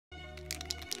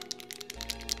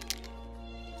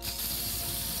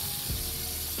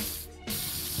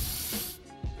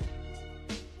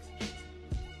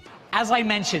As I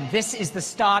mentioned, this is the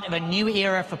start of a new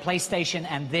era for PlayStation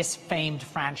and this famed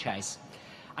franchise.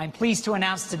 I'm pleased to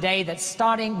announce today that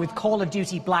starting with Call of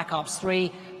Duty Black Ops 3,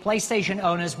 PlayStation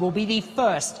owners will be the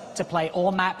first to play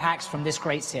all map packs from this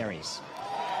great series.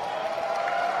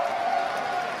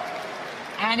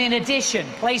 And in addition,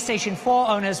 PlayStation 4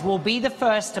 owners will be the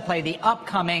first to play the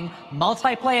upcoming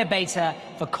multiplayer beta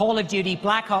for Call of Duty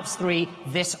Black Ops 3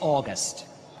 this August.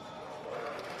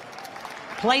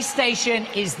 PlayStation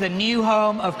is the new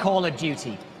home of Call of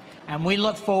Duty, and we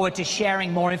look forward to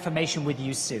sharing more information with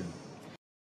you soon.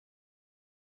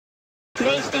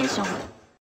 PlayStation.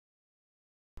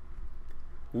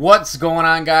 What's going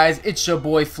on, guys? It's your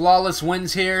boy Flawless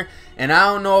Wins here, and I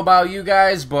don't know about you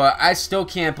guys, but I still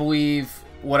can't believe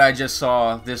what I just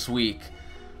saw this week.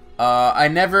 I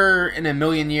never in a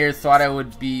million years thought I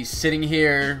would be sitting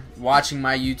here watching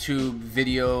my YouTube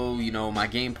video, you know, my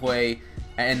gameplay,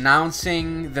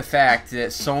 announcing the fact that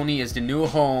Sony is the new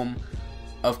home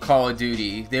of Call of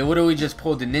Duty. They literally just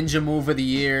pulled the ninja move of the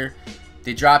year.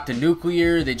 They dropped the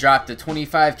nuclear, they dropped the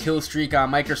 25 kill streak on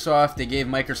Microsoft, they gave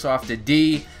Microsoft a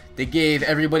D, they gave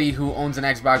everybody who owns an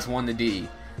Xbox One the D.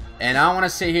 And I don't want to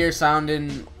sit here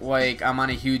sounding like I'm on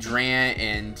a huge rant,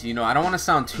 and you know, I don't want to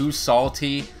sound too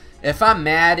salty. If I'm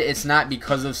mad, it's not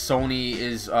because of Sony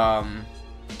is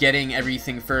getting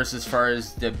everything first as far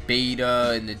as the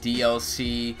beta and the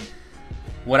DLC.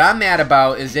 What I'm mad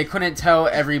about is they couldn't tell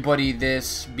everybody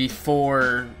this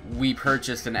before we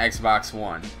purchased an Xbox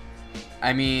One.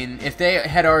 I mean, if they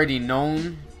had already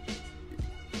known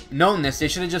this, they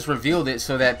should have just revealed it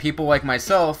so that people like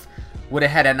myself would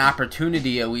have had an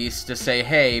opportunity at least to say,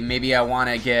 hey, maybe I want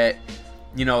to get,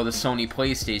 you know, the Sony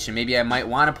PlayStation. Maybe I might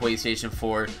want a PlayStation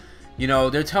 4. You know,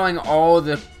 they're telling all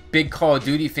the big Call of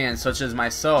Duty fans, such as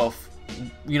myself,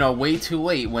 you know, way too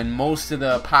late when most of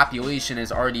the population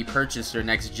has already purchased their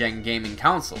next-gen gaming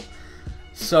console.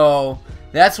 So,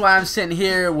 that's why I'm sitting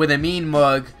here with a mean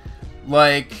mug,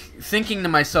 like, thinking to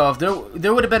myself, there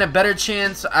would have been a better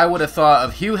chance, I would have thought,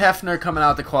 of Hugh Hefner coming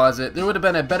out the closet. There would have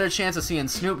been a better chance of seeing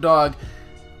Snoop Dogg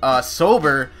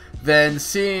sober than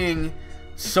seeing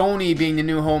Sony being the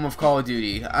new home of Call of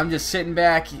Duty. I'm just sitting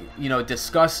back, you know,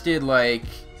 disgusted, like,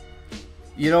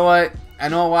 you know what? I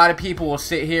know a lot of people will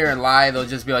sit here and lie. They'll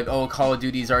just be like, oh, Call of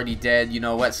Duty's already dead. You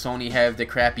know, let Sony have the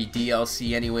crappy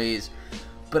DLC anyways.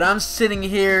 But I'm sitting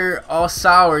here all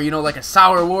sour, you know, like a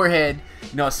sour warhead,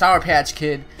 you know, a Sour Patch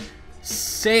Kid,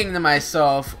 saying to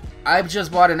myself, I've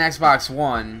just bought an Xbox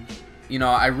One. You know,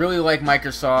 I really like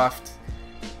Microsoft,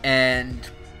 and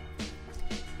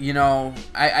you know,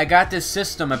 I got this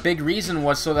system. A big reason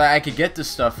was so that I could get this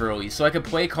stuff early, so I could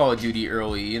play Call of Duty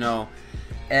early, you know,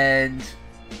 and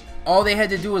all they had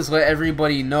to do was let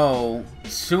everybody know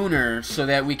sooner so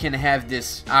that we can have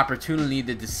this opportunity,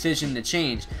 the decision to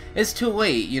change. It's too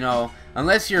late, you know.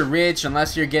 Unless you're rich,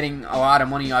 unless you're getting a lot of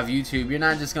money off YouTube, you're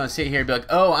not just going to sit here and be like,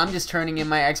 oh, I'm just turning in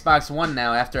my Xbox One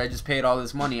now after I just paid all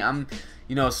this money. I'm,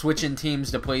 you know, switching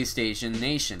teams to PlayStation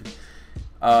Nation.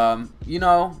 You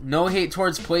know, no hate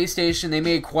towards PlayStation. They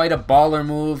made quite a baller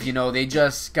move. You know, they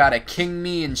just got to king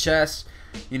me in chess.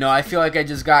 You know, I feel like I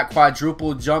just got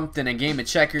quadruple jumped in a game of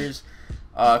checkers.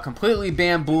 Completely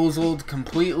bamboozled,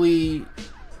 completely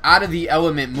out of the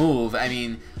element move. I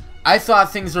mean, I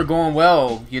thought things were going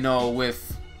well, you know,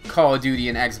 with Call of Duty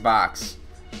and Xbox.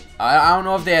 I don't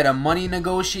know if they had a money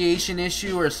negotiation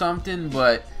issue or something,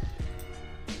 but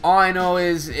all I know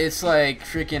is it's like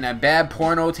freaking a bad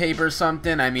porno tape or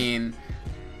something. I mean,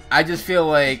 I just feel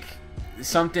like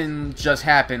something just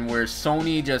happened where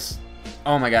Sony just...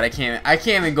 Oh my god, I can't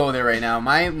even go there right now.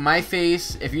 My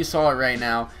face, if you saw it right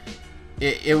now,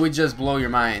 it would just blow your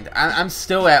mind. I'm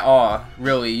still at awe,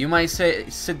 really. You might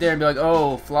sit there and be like,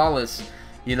 oh, Flawless,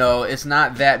 you know, it's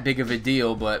not that big of a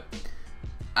deal, but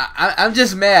I'm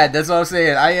just mad. That's all I'm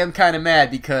saying. I am kind of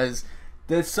mad because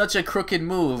that's such a crooked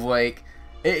move. Like,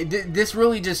 this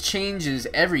really just changes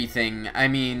everything. I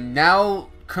mean, now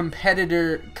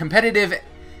competitive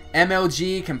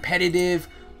MLG, competitive,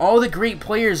 all the great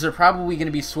players are probably going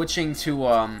to be switching to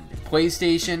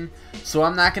PlayStation, so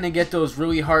I'm not going to get those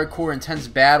really hardcore, intense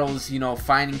battles, you know,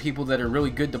 finding people that are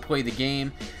really good to play the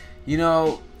game. You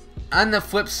know, on the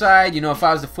flip side, you know, if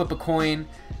I was to flip a coin,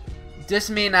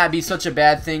 this may not be such a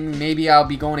bad thing. Maybe I'll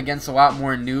be going against a lot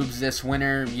more noobs this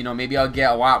winter. You know, maybe I'll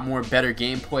get a lot more better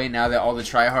gameplay now that all the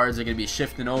tryhards are going to be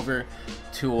shifting over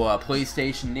to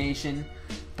PlayStation Nation.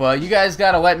 But you guys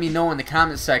gotta let me know in the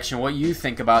comment section what you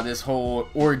think about this whole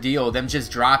ordeal. Them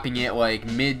just dropping it like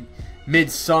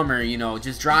mid-summer, you know,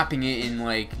 just dropping it in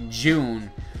like June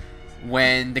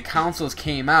when the consoles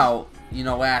came out, you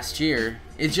know, last year.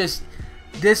 It's just,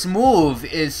 this move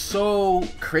is so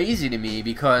crazy to me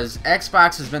because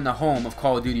Xbox has been the home of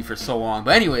Call of Duty for so long.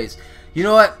 But anyways, you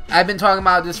know what? I've been talking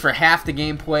about this for half the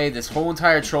gameplay, this whole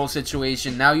entire troll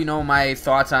situation. Now you know my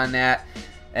thoughts on that.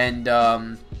 And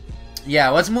yeah,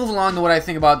 let's move along to what I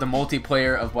think about the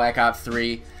multiplayer of Black Ops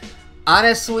 3.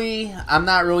 Honestly, I'm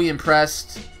not really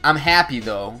impressed. I'm happy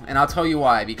though, and I'll tell you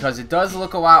why. Because it does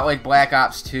look a lot like Black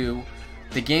Ops 2.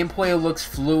 The gameplay looks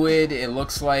fluid. It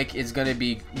looks like it's going to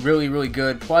be really, really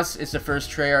good. Plus, it's the first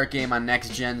Treyarch game on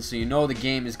next gen, so you know the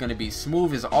game is going to be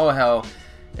smooth as all hell.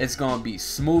 It's going to be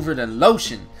smoother than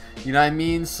lotion. You know what I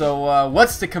mean? So,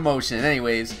 what's the commotion?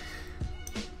 Anyways,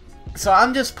 so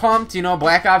I'm just pumped. You know,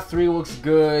 Black Ops 3 looks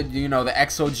good. You know, the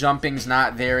exo jumping's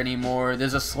not there anymore.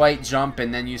 There's a slight jump,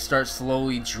 and then you start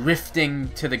slowly drifting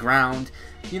to the ground.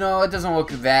 You know, it doesn't look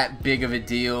that big of a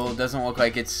deal. It doesn't look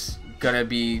like it's gonna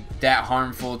be that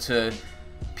harmful to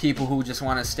people who just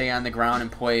want to stay on the ground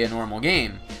and play a normal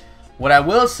game. What I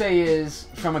will say is,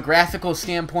 from a graphical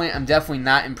standpoint, I'm definitely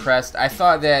not impressed. I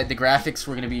thought that the graphics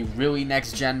were gonna be really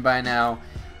next gen by now.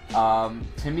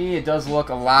 To me, it does look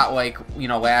a lot like, you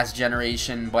know, last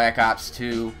generation Black Ops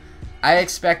 2. I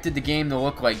expected the game to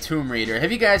look like Tomb Raider.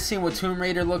 Have you guys seen what Tomb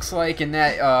Raider looks like in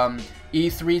that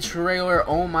E3 trailer?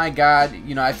 Oh my god.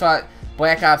 You know, I thought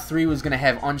Black Ops 3 was going to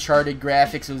have Uncharted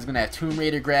graphics. It was going to have Tomb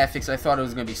Raider graphics. I thought it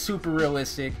was going to be super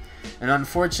realistic. And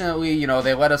unfortunately, you know,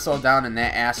 they let us all down in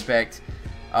that aspect.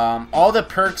 All the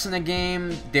perks in the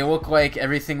game, they look like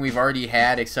everything we've already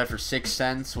had except for Sixth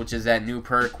Sense, which is that new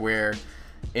perk where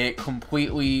it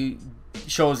completely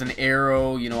shows an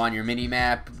arrow, you know, on your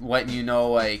mini-map, letting you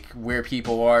know, like, where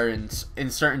people are in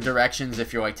certain directions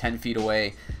if you're, like, 10 feet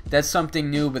away. That's something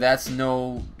new, but that's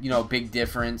no, you know, big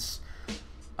difference.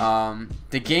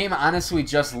 The game honestly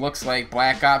just looks like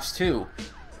Black Ops 2,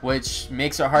 which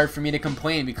makes it hard for me to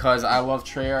complain because I love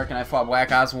Treyarch and I thought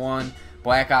Black Ops 1,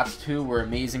 Black Ops 2 were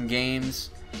amazing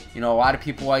games. You know, a lot of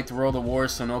people liked World of War,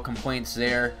 so no complaints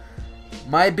there.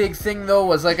 My big thing though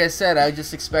was, like I said, I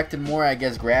just expected more, I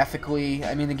guess, graphically.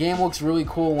 I mean, the game looks really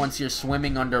cool once you're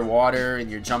swimming underwater and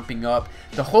you're jumping up.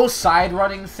 The whole side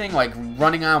running thing, like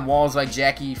running on walls like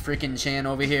Jackie freaking Chan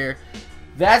over here,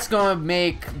 that's going to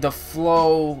make the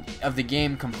flow of the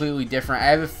game completely different. I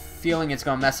have a feeling it's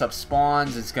going to mess up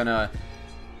spawns. It's going to,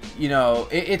 you know,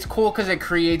 it's cool because it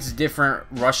creates different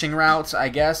rushing routes, I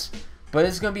guess. But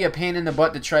it's going to be a pain in the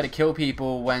butt to try to kill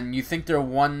people when you think they're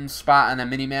one spot on a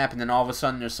minimap and then all of a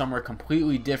sudden they're somewhere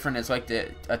completely different. It's like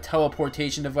a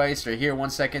teleportation device. They're here 1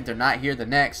 second, they're not here the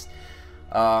next.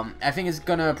 I think it's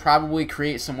going to probably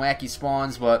create some wacky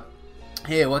spawns, but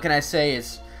hey, what can I say?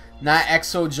 It's not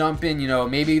exo jumping, you know,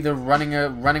 maybe the running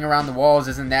around the walls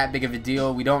isn't that big of a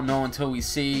deal. We don't know until we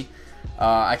see.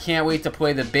 I can't wait to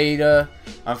play the beta.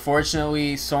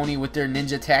 Unfortunately, Sony with their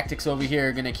ninja tactics over here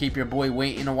are going to keep your boy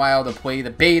waiting a while to play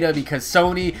the beta because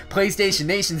Sony, PlayStation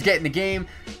Nation's getting the game,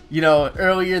 you know,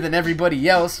 earlier than everybody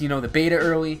else, you know, the beta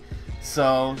early.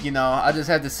 So, you know, I just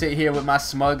have to sit here with my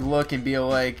smug look and be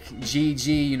like,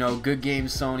 GG, you know, good game,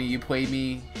 Sony. You played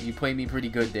me pretty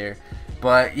good there.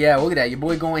 But yeah, look at that. Your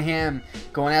boy going ham,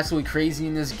 going absolutely crazy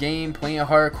in this game, playing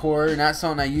hardcore. Not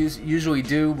something I usually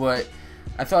do, but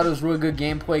I thought it was really good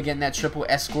gameplay, getting that triple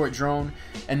escort drone.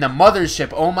 And the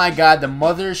mothership, oh my god, the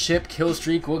mothership kill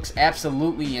streak looks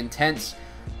absolutely intense.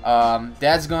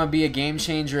 That's going to be a game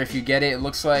changer if you get it. It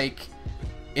looks like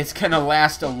it's going to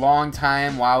last a long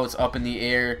time while it's up in the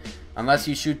air. Unless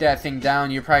you shoot that thing down,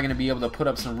 you're probably going to be able to put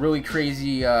up some really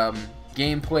crazy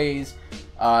gameplays.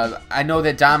 I know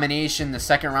that Domination, the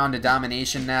second round of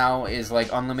Domination now is like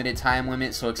unlimited time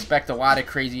limit, so expect a lot of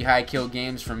crazy high kill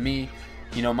games from me.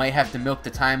 You know, might have to milk the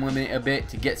time limit a bit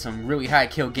to get some really high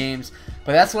kill games.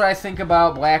 But that's what I think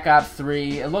about Black Ops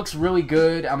 3. It looks really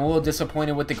good. I'm a little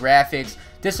disappointed with the graphics.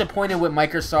 Disappointed with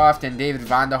Microsoft and David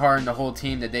Vonderhaar and the whole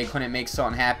team that they couldn't make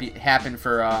something happen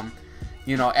for,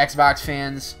 you know, Xbox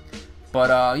fans.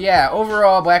 But, yeah,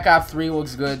 overall, Black Ops 3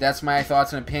 looks good. That's my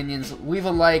thoughts and opinions. Leave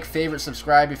a like, favorite,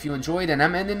 subscribe if you enjoyed. And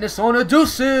I'm ending this on a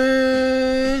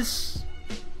deuces!